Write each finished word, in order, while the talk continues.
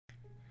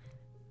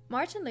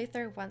Martin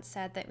Luther once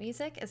said that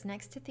music is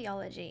next to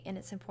theology in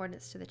its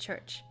importance to the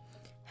church.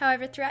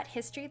 However, throughout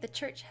history, the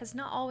church has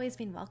not always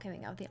been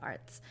welcoming of the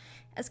arts.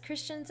 As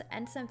Christians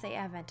and Seventh-day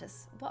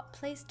Adventists, what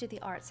place do the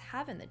arts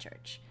have in the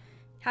church?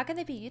 How can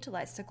they be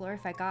utilized to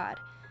glorify God?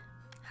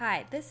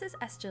 Hi, this is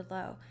Esther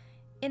Louw.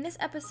 In this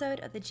episode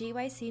of the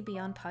GYC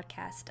Beyond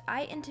Podcast,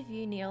 I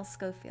interview Neale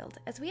Schofield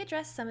as we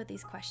address some of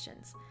these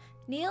questions.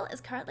 Neale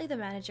is currently the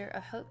manager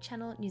of Hope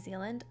Channel New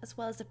Zealand, as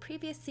well as the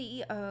previous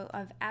CEO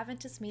of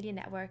Adventist Media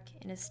Network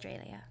in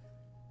Australia.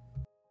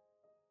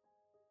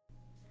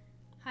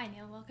 Hi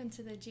Neale, welcome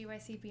to the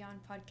GYC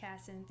Beyond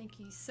Podcast, and thank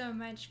you so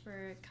much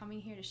for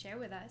coming here to share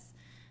with us.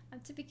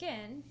 To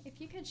begin,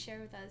 if you could share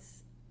with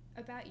us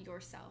about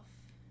yourself,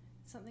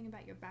 something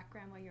about your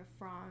background, where you're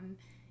from,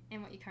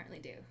 and what you currently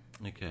do.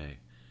 Okay.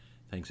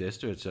 Thanks,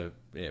 Esther. It's a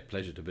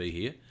pleasure to be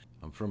here.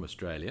 I'm from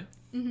Australia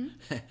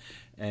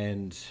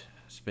and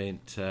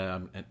spent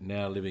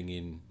now living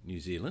in New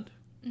Zealand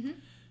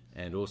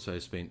and also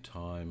spent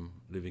time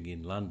living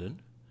in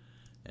London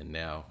and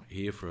now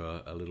here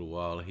for a little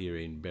while here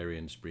in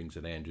Berrien Springs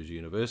at Andrews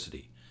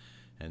University.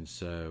 And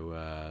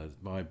so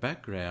my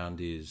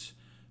background is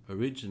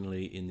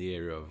originally in the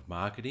area of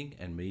marketing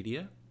and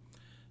media,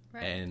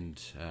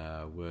 and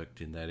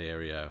worked in that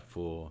area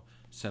for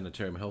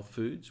Sanitarium Health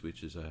Foods,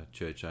 which is a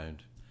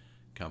church-owned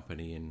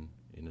company in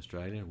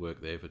Australia.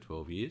 Worked there for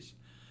 12 years.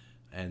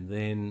 And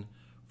then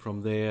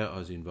from there I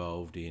was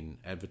involved in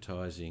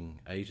advertising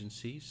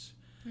agencies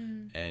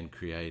and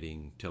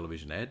creating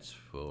television ads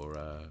for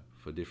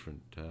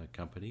different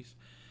companies.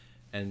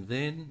 And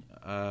then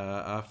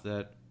after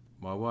that,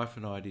 my wife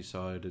and I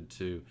decided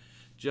to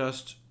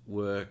just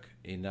work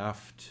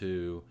enough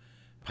to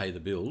pay the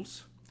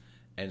bills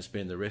and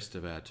spend the rest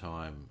of our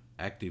time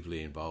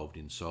actively involved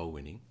in soul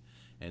winning.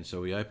 And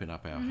so we opened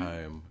up our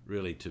home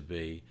really to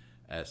be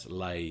as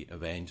lay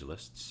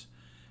evangelists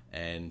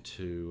and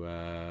to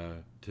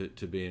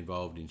be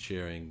involved in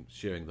sharing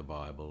the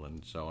Bible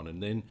and so on.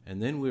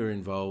 And then we were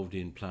involved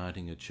in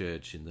planting a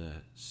church in the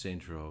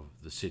centre of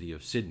the city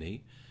of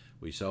Sydney.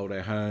 We sold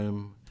our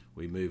home,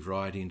 we moved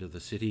right into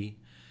the city,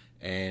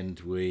 and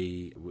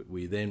we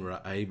then were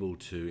able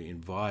to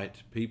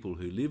invite people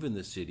who live in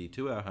the city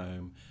to our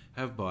home,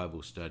 have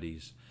Bible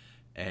studies,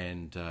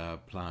 and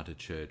plant a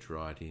church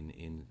right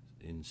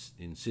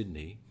in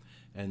Sydney.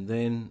 And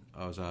then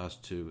I was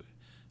asked to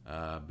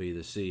be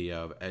the CEO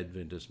of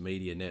Adventist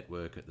Media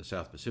Network at the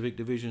South Pacific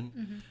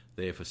Division,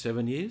 there for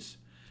 7 years,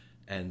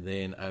 and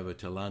then over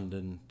to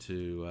London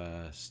to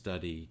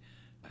study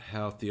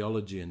how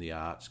theology and the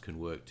arts can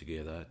work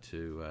together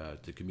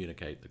to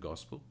communicate the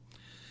gospel.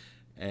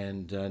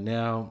 And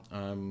now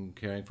I'm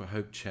caring for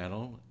Hope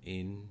Channel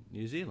in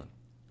New Zealand.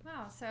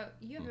 Wow, so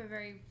you have a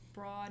very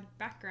broad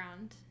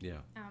background,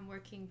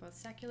 working both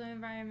secular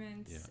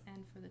environments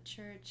and for the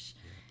church,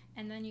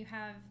 and then you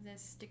have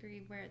this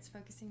degree where it's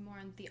focusing more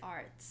on the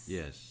arts.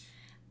 Yes.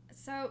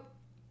 So,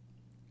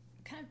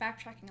 kind of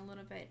backtracking a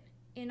little bit,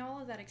 in all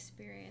of that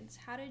experience,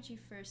 how did you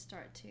first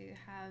start to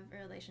have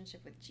a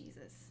relationship with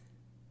Jesus?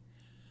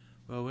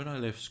 Well, when I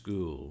left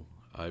school,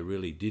 I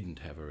really didn't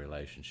have a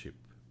relationship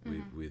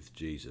with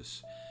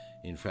Jesus.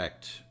 In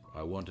fact,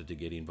 I wanted to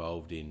get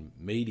involved in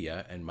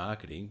media and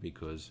marketing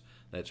because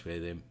that's where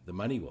the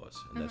money was,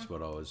 and that's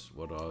what I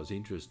was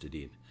interested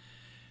in.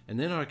 And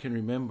then I can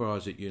remember I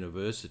was at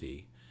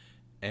university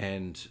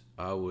and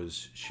I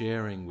was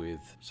sharing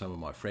with some of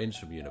my friends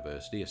from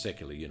university, a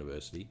secular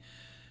university,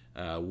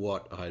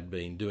 what I'd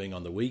been doing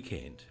on the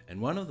weekend.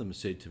 And one of them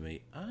said to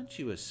me, "Aren't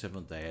you a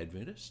Seventh-day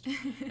Adventist?"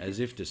 As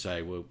if to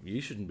say, well,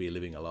 you shouldn't be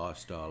living a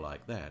lifestyle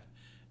like that.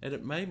 And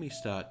it made me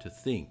start to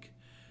think.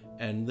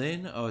 And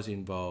then I was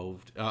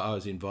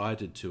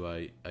invited to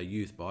a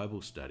youth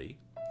Bible study.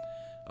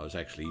 I was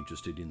actually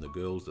interested in the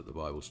girls at the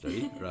Bible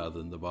study rather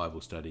than the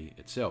Bible study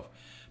itself.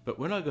 But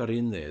when I got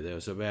in there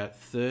was about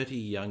 30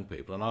 young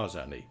people, and I was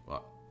only,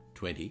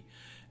 20,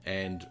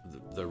 and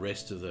the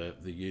rest of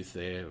the youth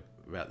there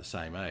about the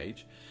same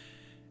age.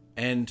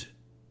 And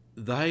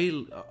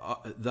they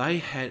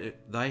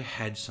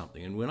had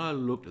something. And when I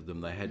looked at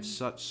them, they had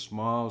such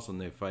smiles on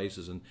their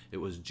faces, and it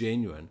was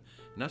genuine.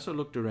 And as I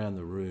looked around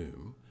the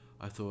room,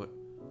 I thought,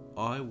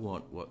 I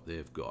want what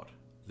they've got.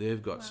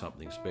 They've got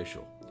something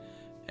special.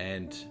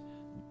 And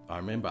I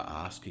remember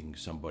asking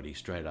somebody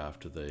straight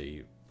after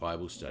the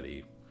Bible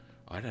study,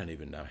 I don't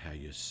even know how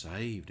you're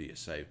saved. Are you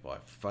saved by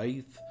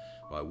faith,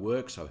 by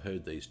works? I've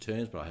heard these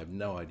terms, but I have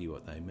no idea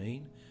what they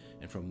mean.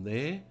 And from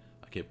there,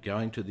 I kept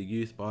going to the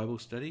youth Bible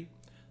study,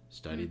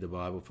 studied the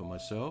Bible for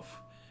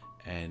myself,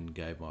 and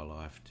gave my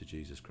life to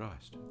Jesus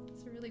Christ.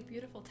 It's a really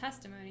beautiful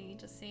testimony,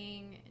 just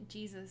seeing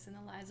Jesus in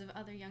the lives of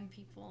other young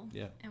people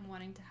and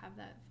wanting to have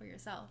that for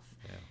yourself.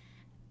 Yeah.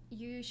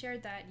 You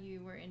shared that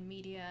you were in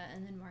media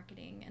and then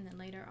marketing, and then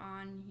later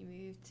on you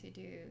moved to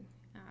do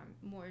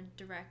more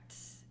direct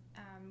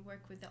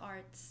work with the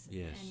arts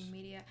and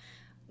media.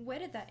 Where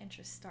did that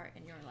interest start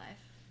in your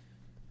life?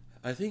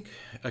 I think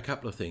a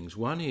couple of things.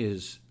 One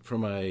is,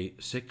 from a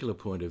secular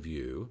point of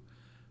view,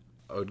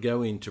 I would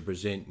go in to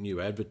present new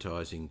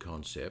advertising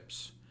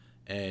concepts,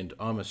 And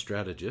I'm a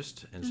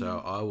strategist, and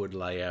so I would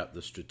lay out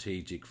the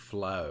strategic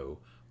flow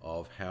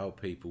of how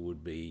people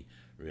would be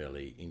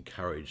really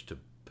encouraged to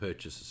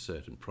purchase a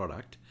certain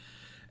product.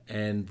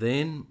 And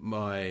then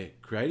my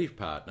creative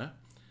partner,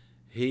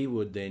 he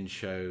would then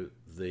show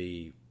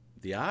the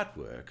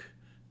artwork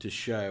to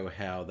show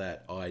how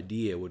that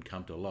idea would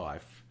come to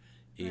life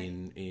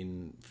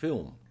in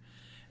film.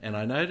 And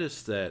I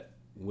noticed that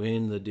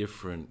when the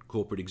different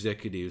corporate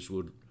executives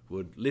would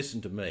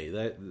listen to me,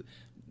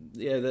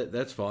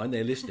 that's fine,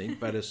 they're listening,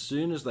 but as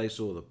soon as they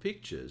saw the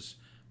pictures,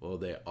 well,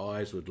 their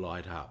eyes would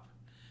light up.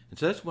 And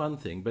so that's one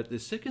thing. But the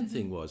second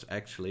thing was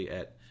actually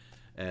at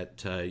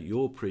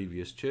your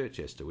previous church,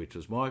 Esther, which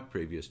was my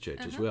previous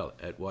church as well,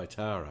 at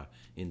Waitara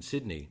in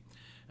Sydney.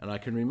 And I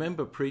can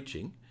remember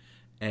preaching,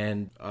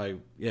 and I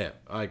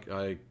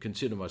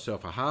consider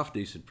myself a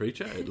half-decent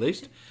preacher, at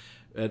least.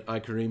 But I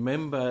can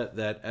remember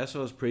that as I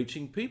was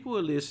preaching, people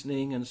were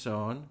listening and so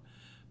on.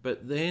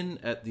 But then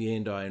at the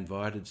end, I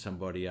invited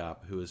somebody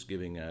up who was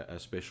giving a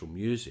special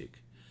music.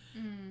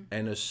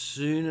 And as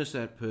soon as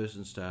that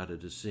person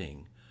started to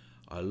sing,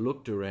 I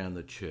looked around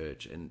the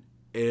church and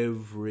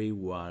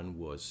everyone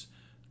was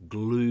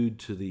glued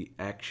to the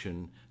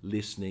action,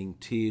 listening.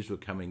 Tears were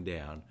coming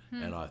down.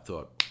 And I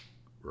thought,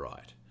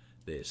 right,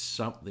 there's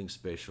something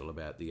special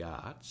about the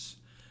arts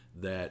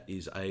that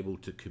is able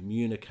to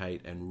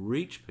communicate and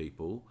reach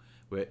people,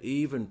 where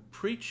even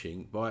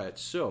preaching by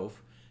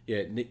itself,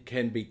 it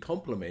can be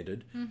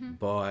complemented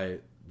by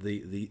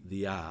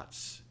the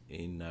arts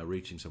in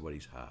reaching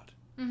somebody's heart.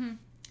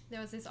 There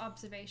was this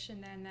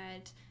observation then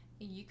that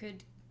you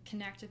could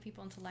connect with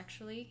people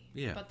intellectually,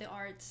 but the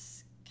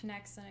arts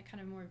connects on a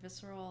kind of more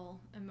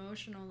visceral,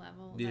 emotional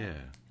level that kind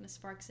of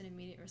sparks an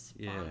immediate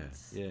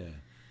response.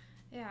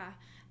 Yeah.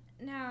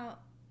 Now,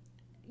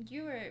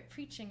 you were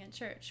preaching at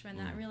church when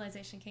that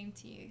realization came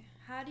to you.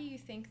 How do you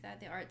think that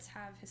the arts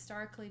have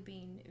historically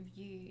been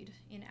viewed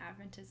in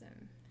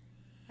Adventism?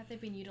 Have they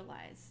been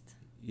utilized?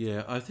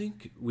 Yeah, I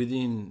think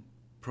within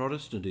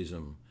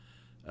Protestantism,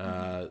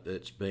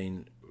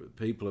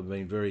 people have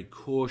been very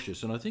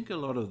cautious, and I think a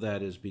lot of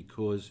that is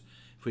because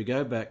if we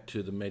go back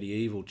to the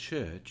medieval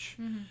church,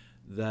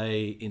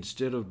 they,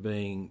 instead of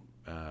being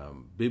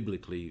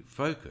biblically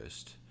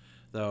focused,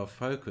 they were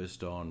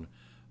focused on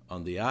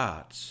the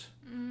arts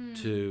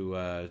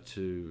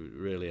to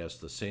really as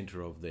the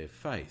centre of their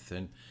faith.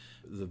 And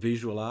the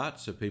visual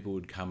arts, so people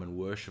would come and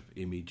worship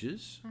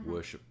images,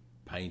 worship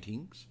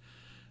paintings.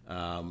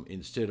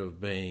 Instead of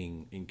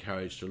being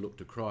encouraged to look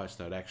to Christ,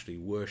 they'd actually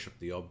worship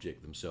the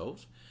object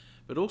themselves.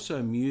 But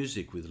also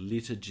music with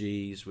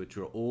liturgies, which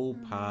are all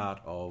part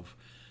of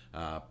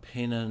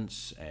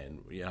penance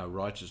and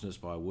righteousness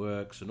by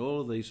works and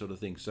all of these sort of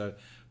things. So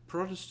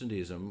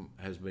Protestantism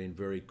has been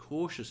very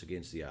cautious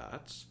against the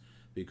arts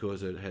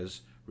because it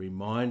has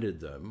reminded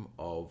them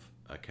of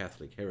a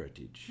Catholic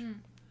heritage.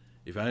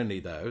 If only,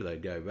 though,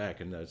 they'd go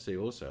back and they'd see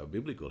also a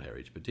biblical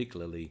heritage,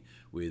 particularly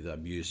with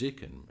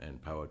music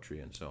and poetry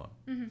and so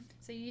on.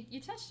 So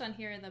you touched on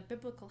here the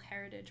biblical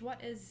heritage.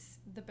 What is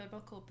the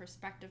biblical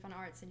perspective on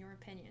arts, in your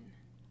opinion?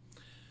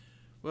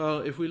 Well,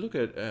 if we look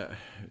at,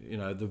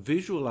 the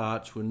visual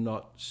arts were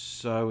not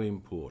so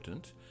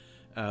important,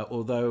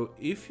 although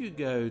if you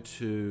go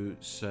to,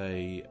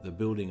 say, the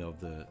building of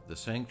the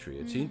sanctuary,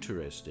 it's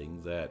interesting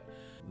that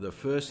the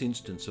first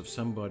instance of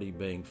somebody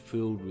being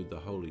filled with the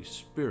Holy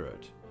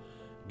Spirit,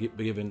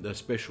 given the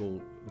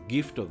special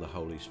gift of the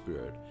Holy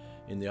Spirit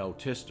in the Old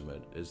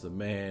Testament, is the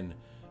man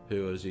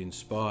who was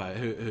inspired,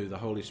 who the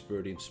Holy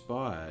Spirit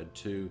inspired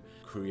to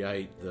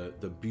create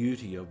the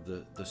beauty of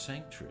the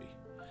sanctuary.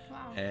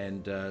 Wow.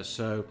 And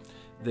so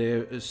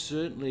there is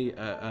certainly,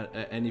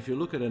 and if you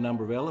look at a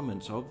number of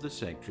elements of the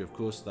sanctuary, of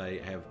course they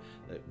have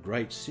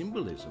great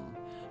symbolism,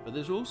 but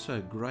there's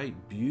also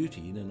great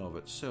beauty in and of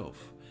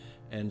itself.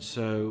 And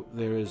so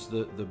there is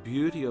the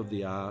beauty of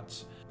the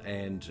arts,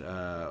 and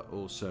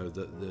also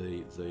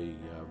the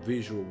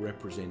visual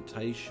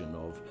representation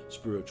of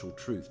spiritual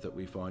truth that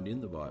we find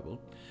in the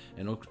Bible.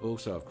 And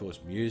also, of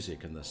course,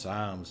 music and the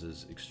Psalms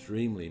is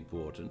extremely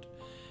important,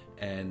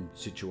 and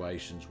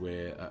situations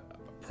where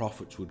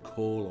prophets would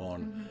call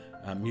on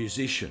a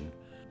musician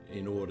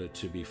in order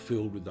to be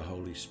filled with the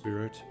Holy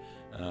Spirit.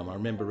 I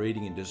remember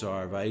reading in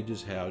Desire of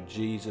Ages how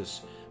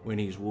Jesus, when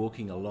he's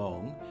walking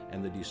along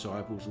and the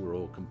disciples were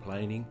all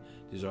complaining,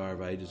 Desire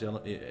of Ages,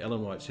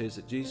 Ellen White says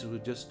that Jesus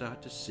would just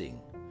start to sing.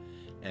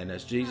 And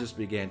as Jesus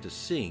began to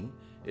sing,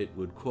 it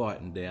would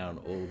quieten down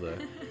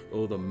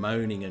all the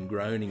moaning and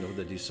groaning of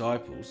the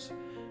disciples.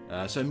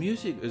 So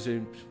music is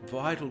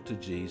vital to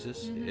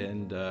Jesus,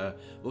 and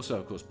also,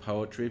 of course,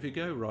 poetry. If you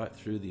go right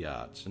through the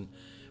arts, and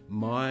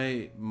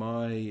my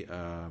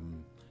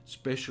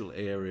special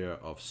area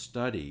of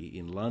study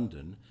in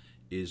London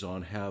is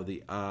on how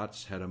the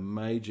arts had a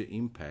major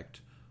impact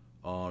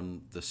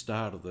on the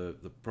start of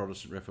the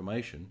Protestant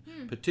Reformation,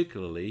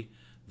 particularly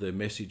the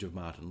message of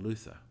Martin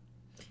Luther.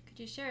 Could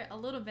you share a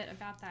little bit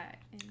about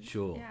that?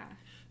 Sure.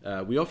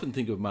 Yeah. We often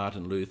think of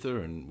Martin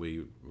Luther, and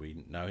we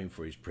know him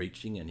for his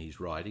preaching and his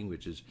writing,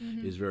 which is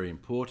very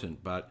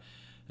important, but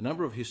a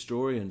number of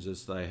historians,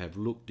 as they have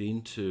looked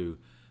into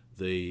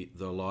the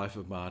life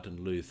of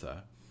Martin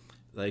Luther,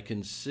 they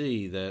can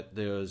see that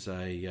there was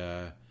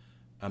a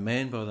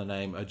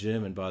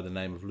German by the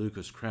name of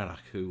Lucas Cranach,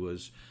 who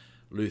was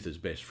Luther's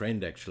best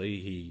friend.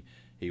 Actually,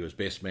 he was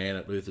best man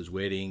at Luther's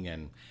wedding,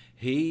 and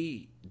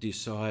he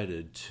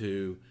decided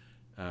to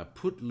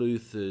put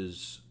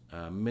Luther's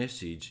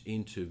message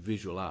into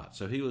visual art.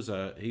 So he was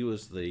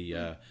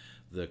the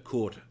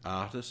court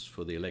artist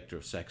for the Elector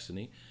of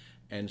Saxony,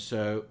 and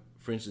so,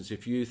 for instance,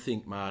 if you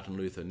think Martin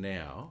Luther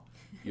now,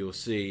 you'll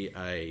see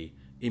a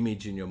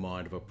image in your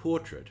mind of a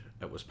portrait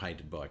that was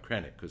painted by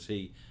Cranach, because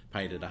he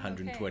painted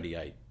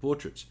 128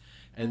 portraits.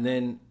 And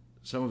then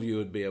some of you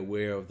would be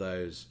aware of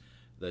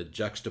the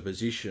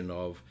juxtaposition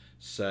of,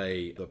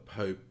 say, the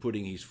Pope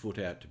putting his foot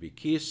out to be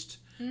kissed,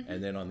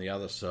 and then on the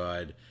other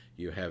side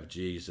you have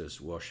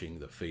Jesus washing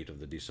the feet of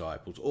the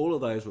disciples. All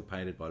of those were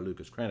painted by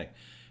Lucas Cranach.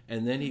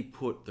 And then he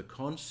put the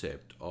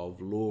concept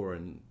of law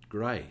and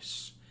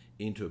grace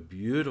into a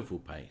beautiful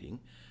painting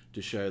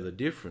to show the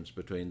difference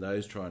between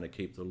those trying to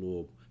keep the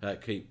law,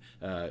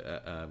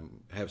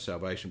 have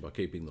salvation by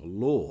keeping the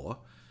law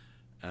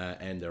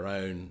and their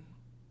own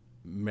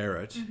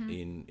merit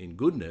in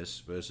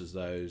goodness, versus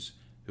those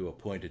who are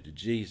pointed to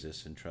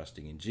Jesus and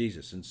trusting in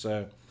Jesus. And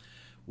so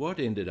what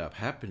ended up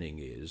happening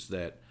is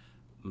that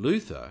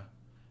Luther,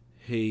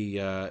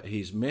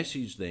 his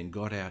message then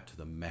got out to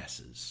the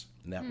masses.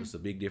 And that was the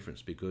big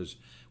difference, because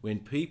when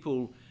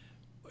people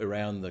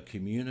around the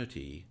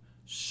community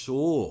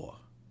saw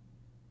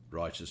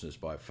righteousness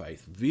by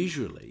faith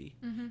visually,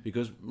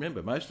 because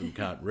remember, most of them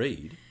can't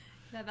read,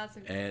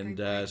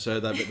 so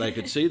they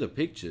could see the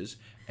pictures.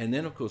 And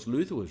then, of course,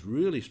 Luther was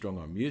really strong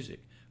on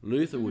music.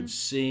 Luther would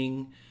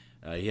sing.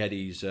 He had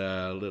his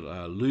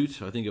little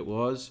lute, I think it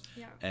was,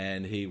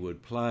 and he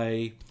would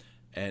play.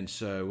 And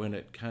so when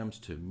it comes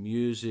to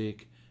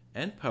music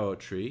and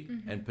poetry,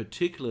 and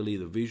particularly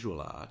the visual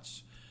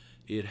arts,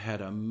 it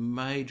had a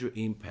major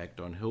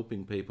impact on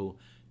helping people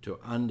to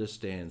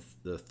understand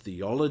the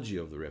theology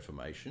of the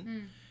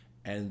Reformation,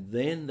 and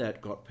then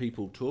that got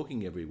people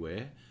talking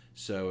everywhere,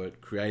 so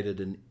it created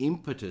an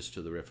impetus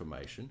to the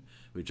Reformation,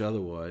 which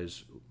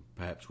otherwise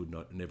perhaps would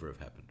never have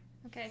happened.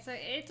 Okay, so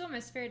it's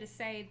almost fair to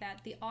say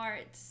that the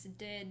arts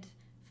did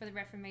for the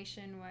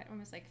Reformation what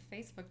almost like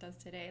Facebook does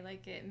today.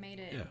 Like, it made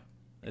it... Yeah,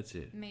 that's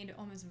it. Made it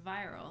almost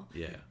viral.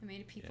 Yeah. It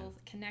made people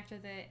connect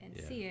with it and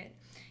see it.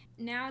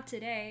 Now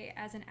today,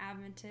 as an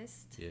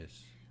Adventist...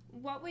 Yes.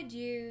 What would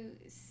you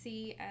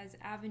see as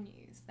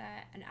avenues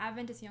that an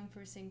Adventist young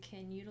person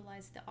can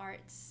utilize the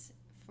arts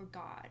for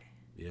God?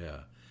 Yeah.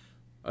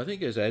 I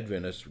think as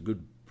Adventists,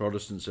 good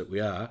Protestants that we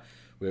are,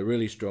 we're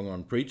really strong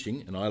on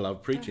preaching, and I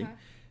love preaching.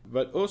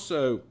 But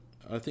also,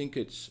 I think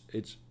it's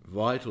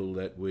vital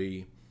that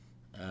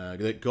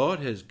that God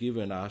has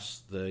given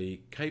us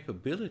the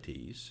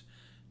capabilities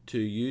to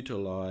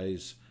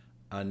utilize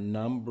a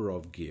number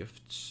of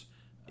gifts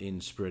in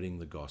spreading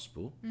the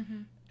gospel,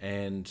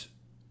 and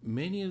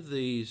many of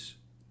these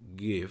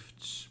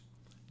gifts,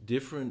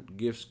 different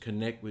gifts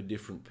connect with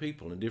different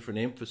people, and different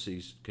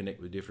emphases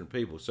connect with different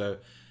people. So,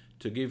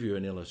 to give you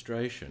an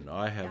illustration,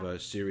 I have a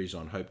series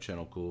on Hope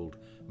Channel called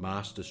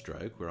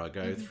Masterstroke, where I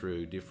go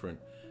through different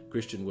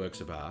Christian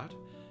works of art.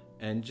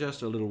 And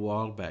just a little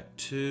while back,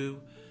 2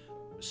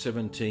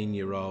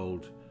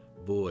 17-year-old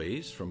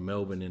boys from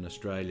Melbourne in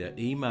Australia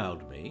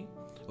emailed me,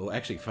 or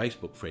actually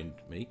Facebook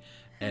friended me,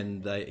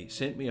 and they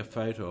sent me a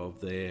photo of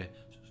their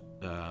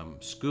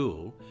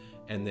school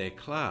and their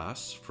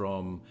class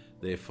from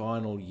their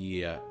final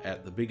year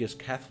at the biggest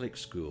Catholic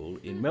school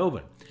in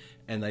Melbourne.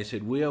 And they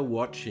said, we are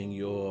watching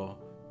your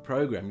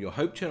program, your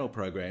Hope Channel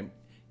program,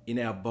 in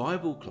our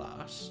Bible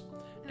class.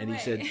 And he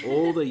said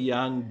all the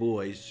young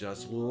boys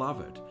just love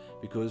it,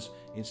 because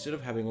instead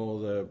of having all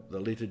the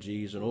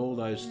liturgies and all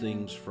those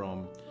things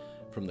from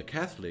the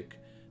Catholic,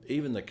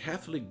 even the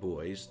Catholic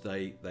boys,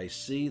 they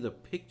see the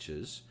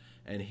pictures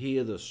and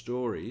hear the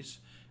stories,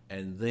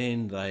 and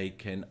then they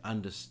can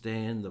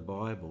understand the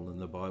Bible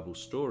and the Bible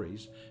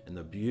stories and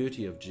the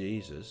beauty of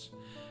Jesus.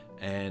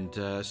 And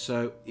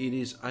so it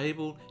is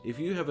able, if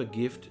you have a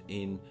gift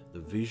in the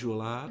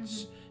visual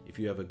arts, if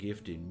you have a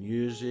gift in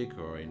music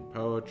or in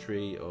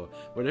poetry or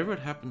whatever it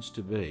happens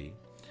to be,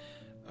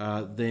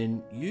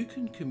 then you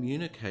can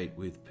communicate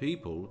with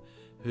people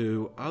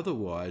who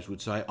otherwise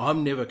would say,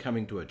 I'm never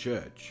coming to a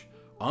church,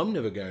 I'm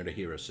never going to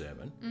hear a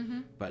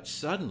sermon, but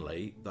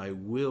suddenly they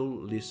will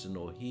listen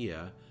or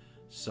hear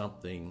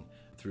something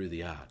through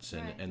the arts.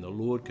 And the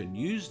Lord can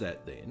use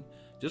that then,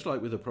 just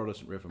like with the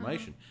Protestant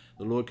Reformation,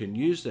 the Lord can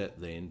use that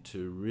then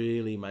to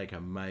really make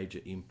a major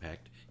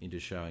impact into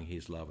showing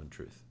his love and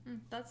truth.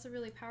 That's a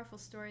really powerful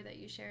story that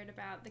you shared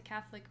about the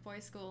Catholic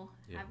boys' school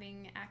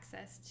having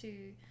access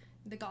to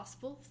the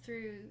gospel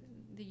through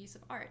the use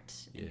of art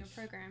in your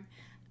program.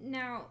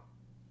 Now,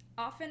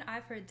 often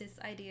I've heard this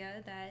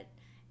idea that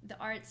the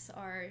arts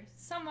are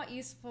somewhat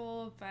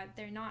useful, but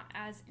they're not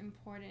as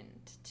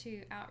important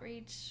to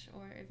outreach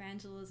or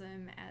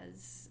evangelism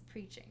as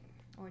preaching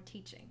or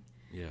teaching.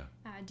 Yeah.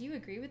 Do you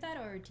agree with that,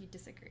 or do you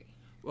disagree?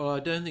 Well,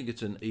 I don't think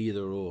it's an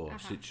either-or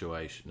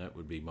situation. That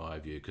would be my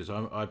view, because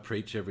I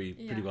preach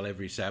pretty well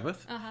every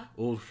Sabbath,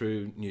 all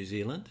through New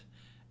Zealand,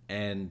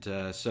 and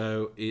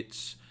so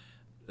it's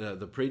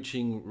the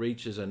preaching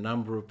reaches a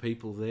number of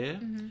people there,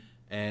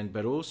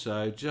 but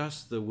also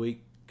just the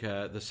week,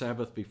 the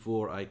Sabbath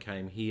before I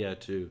came here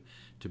to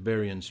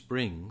Berrien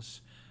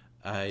Springs,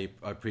 I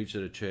preached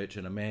at a church,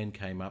 and a man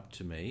came up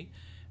to me,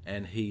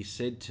 and he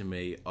said to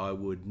me, "I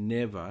would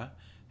never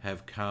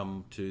have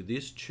come to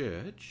this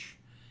church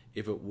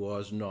if it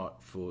was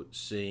not for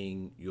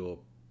seeing your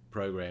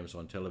programs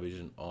on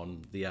television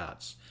on the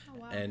arts." Oh,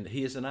 wow. And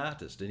he is an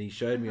artist, and he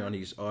showed me on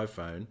his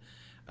iPhone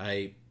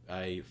a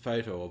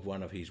photo of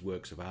one of his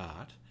works of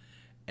art.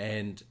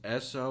 And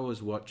as I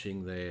was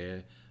watching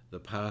there, the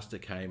pastor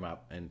came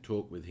up and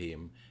talked with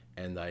him,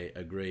 and they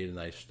agreed, and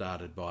they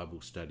started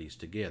Bible studies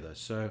together.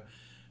 So,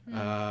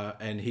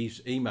 and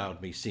he's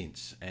emailed me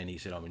since, and he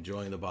said, "I'm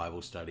enjoying the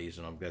Bible studies,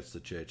 and that's the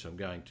church I'm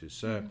going to."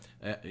 So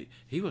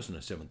he wasn't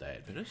a Seventh-day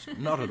Adventist,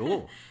 not at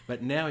all,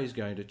 but now he's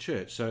going to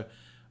church. So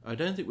I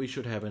don't think we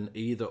should have an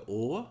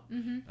either-or.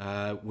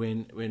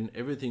 When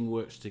everything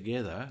works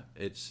together,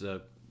 it's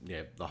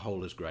the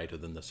whole is greater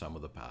than the sum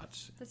of the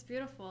parts. That's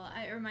beautiful.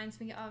 It reminds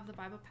me of the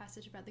Bible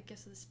passage about the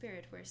gifts of the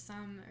Spirit, where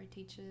some are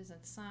teachers and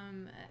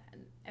some,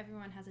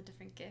 everyone has a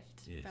different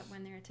gift, but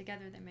when they're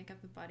together, they make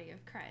up the body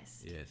of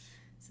Christ. Yes.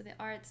 So the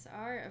arts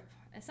are an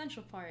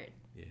essential part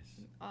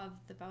of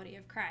the body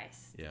of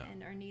Christ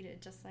and are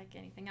needed just like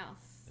anything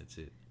else. That's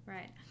it.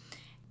 Right.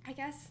 I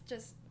guess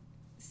just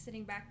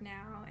sitting back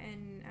now,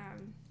 and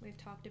we've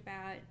talked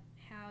about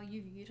how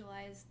you've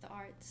utilized the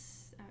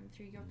arts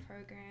through your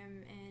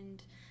program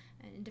and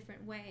in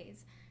different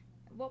ways.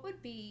 What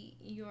would be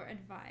your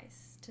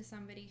advice to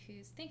somebody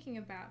who's thinking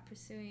about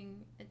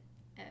pursuing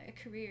a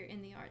career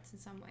in the arts in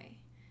some way?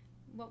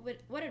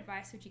 What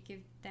advice would you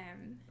give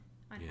them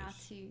on how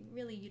to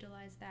really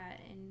utilize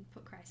that and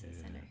put Christ in the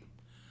center?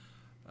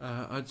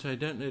 I'd say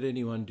don't let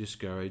anyone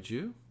discourage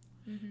you,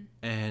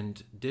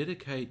 and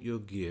dedicate your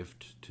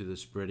gift to the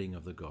spreading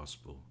of the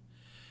gospel.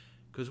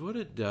 Because what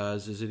it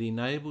does is it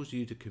enables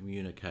you to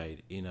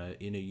communicate in a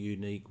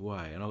unique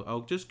way. And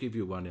I'll just give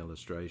you one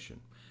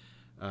illustration.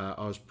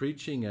 I was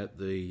preaching at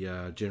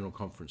the General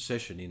Conference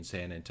session in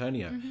San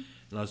Antonio, and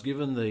I was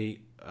given the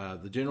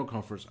General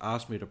Conference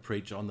asked me to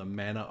preach on the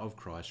manner of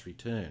Christ's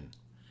return.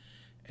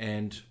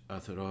 And I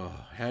thought,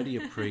 how do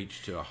you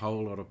preach to a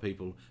whole lot of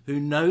people who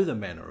know the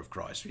manner of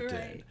Christ's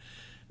return?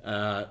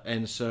 Right.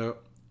 And so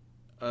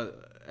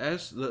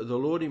as the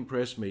Lord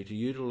impressed me to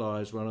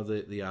utilise one of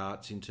the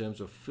arts in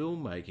terms of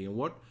filmmaking. And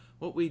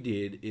what we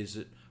did is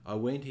that I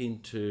went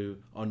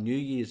on New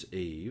Year's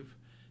Eve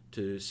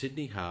to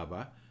Sydney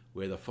Harbour,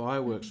 where the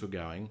fireworks were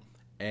going,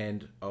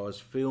 and I was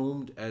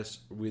filmed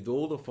with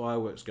all the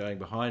fireworks going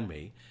behind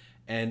me.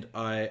 And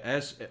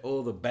as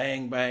all the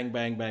bang, bang,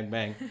 bang, bang,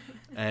 bang,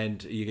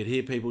 and you could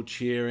hear people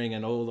cheering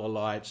and all the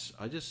lights,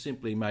 I just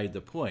simply made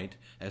the point,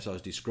 as I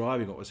was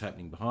describing what was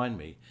happening behind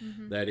me,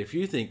 that if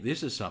you think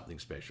this is something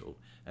special,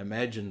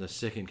 imagine the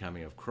second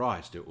coming of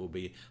Christ. It will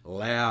be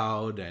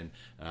loud, and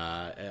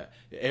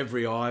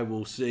every eye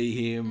will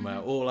see him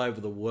all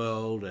over the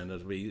world, and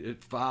it'll be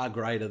far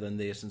greater than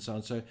this, and so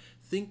on. So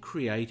think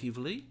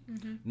creatively,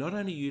 not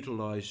only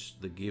utilise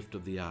the gift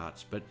of the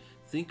arts, but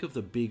think of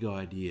the big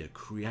idea,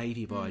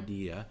 creative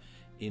idea,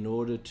 in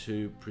order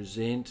to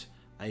present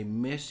a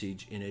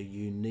message in a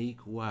unique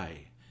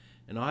way.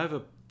 And I have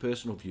a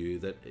personal view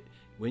that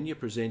when you're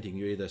presenting,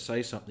 you either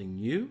say something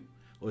new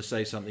or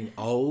say something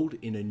old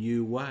in a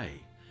new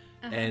way.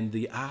 And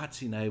the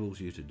arts enables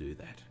you to do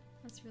that.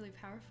 That's really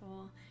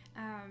powerful.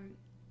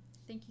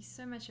 Thank you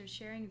so much for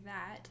sharing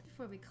that.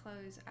 Before we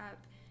close up,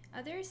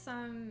 are there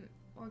some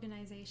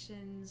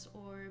organizations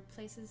or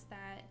places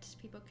that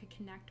people could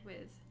connect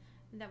with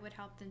that would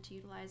help them to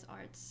utilize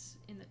arts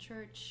in the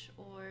church,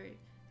 or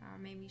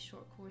maybe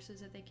short courses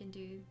that they can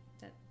do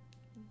that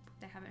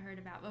they haven't heard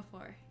about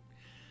before?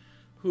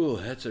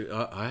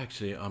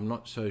 I'm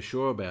not so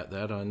sure about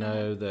that. I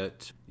know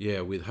that,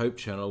 with Hope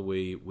Channel,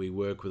 we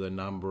work with a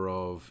number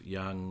of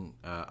young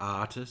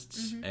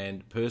artists,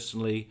 and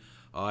personally,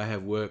 I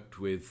have worked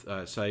with,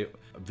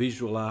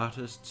 visual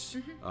artists.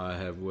 I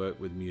have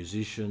worked with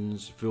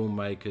musicians,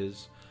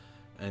 filmmakers,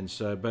 and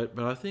so. But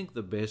I think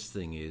the best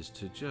thing is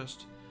to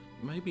just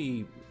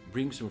maybe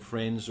bring some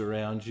friends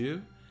around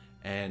you,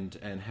 and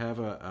have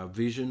a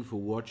vision for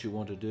what you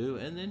want to do,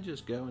 and then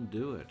just go and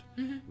do it.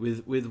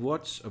 With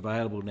what's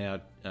available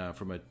now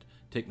from a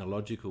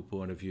technological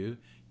point of view,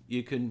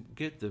 you can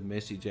get the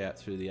message out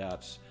through the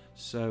arts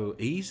so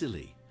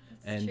easily.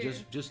 That's true.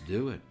 Just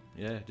do it.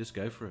 Yeah, just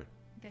go for it.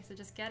 Okay, so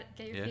just get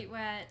your feet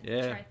wet,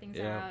 try things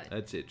out.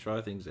 That's it, try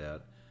things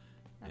out.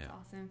 That's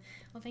awesome.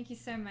 Well, thank you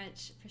so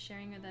much for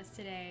sharing with us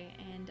today,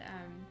 and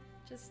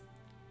just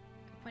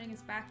pointing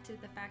us back to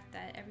the fact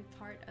that every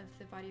part of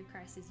the body of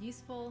Christ is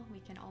useful. We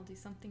can all do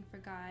something for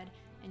God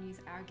and use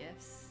our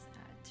gifts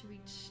to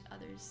reach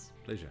others.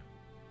 Pleasure.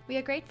 We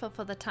are grateful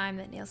for the time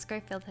that Neale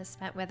Schofield has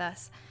spent with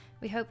us.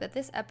 We hope that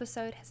this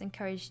episode has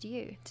encouraged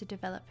you to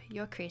develop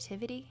your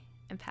creativity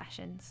and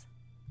passions.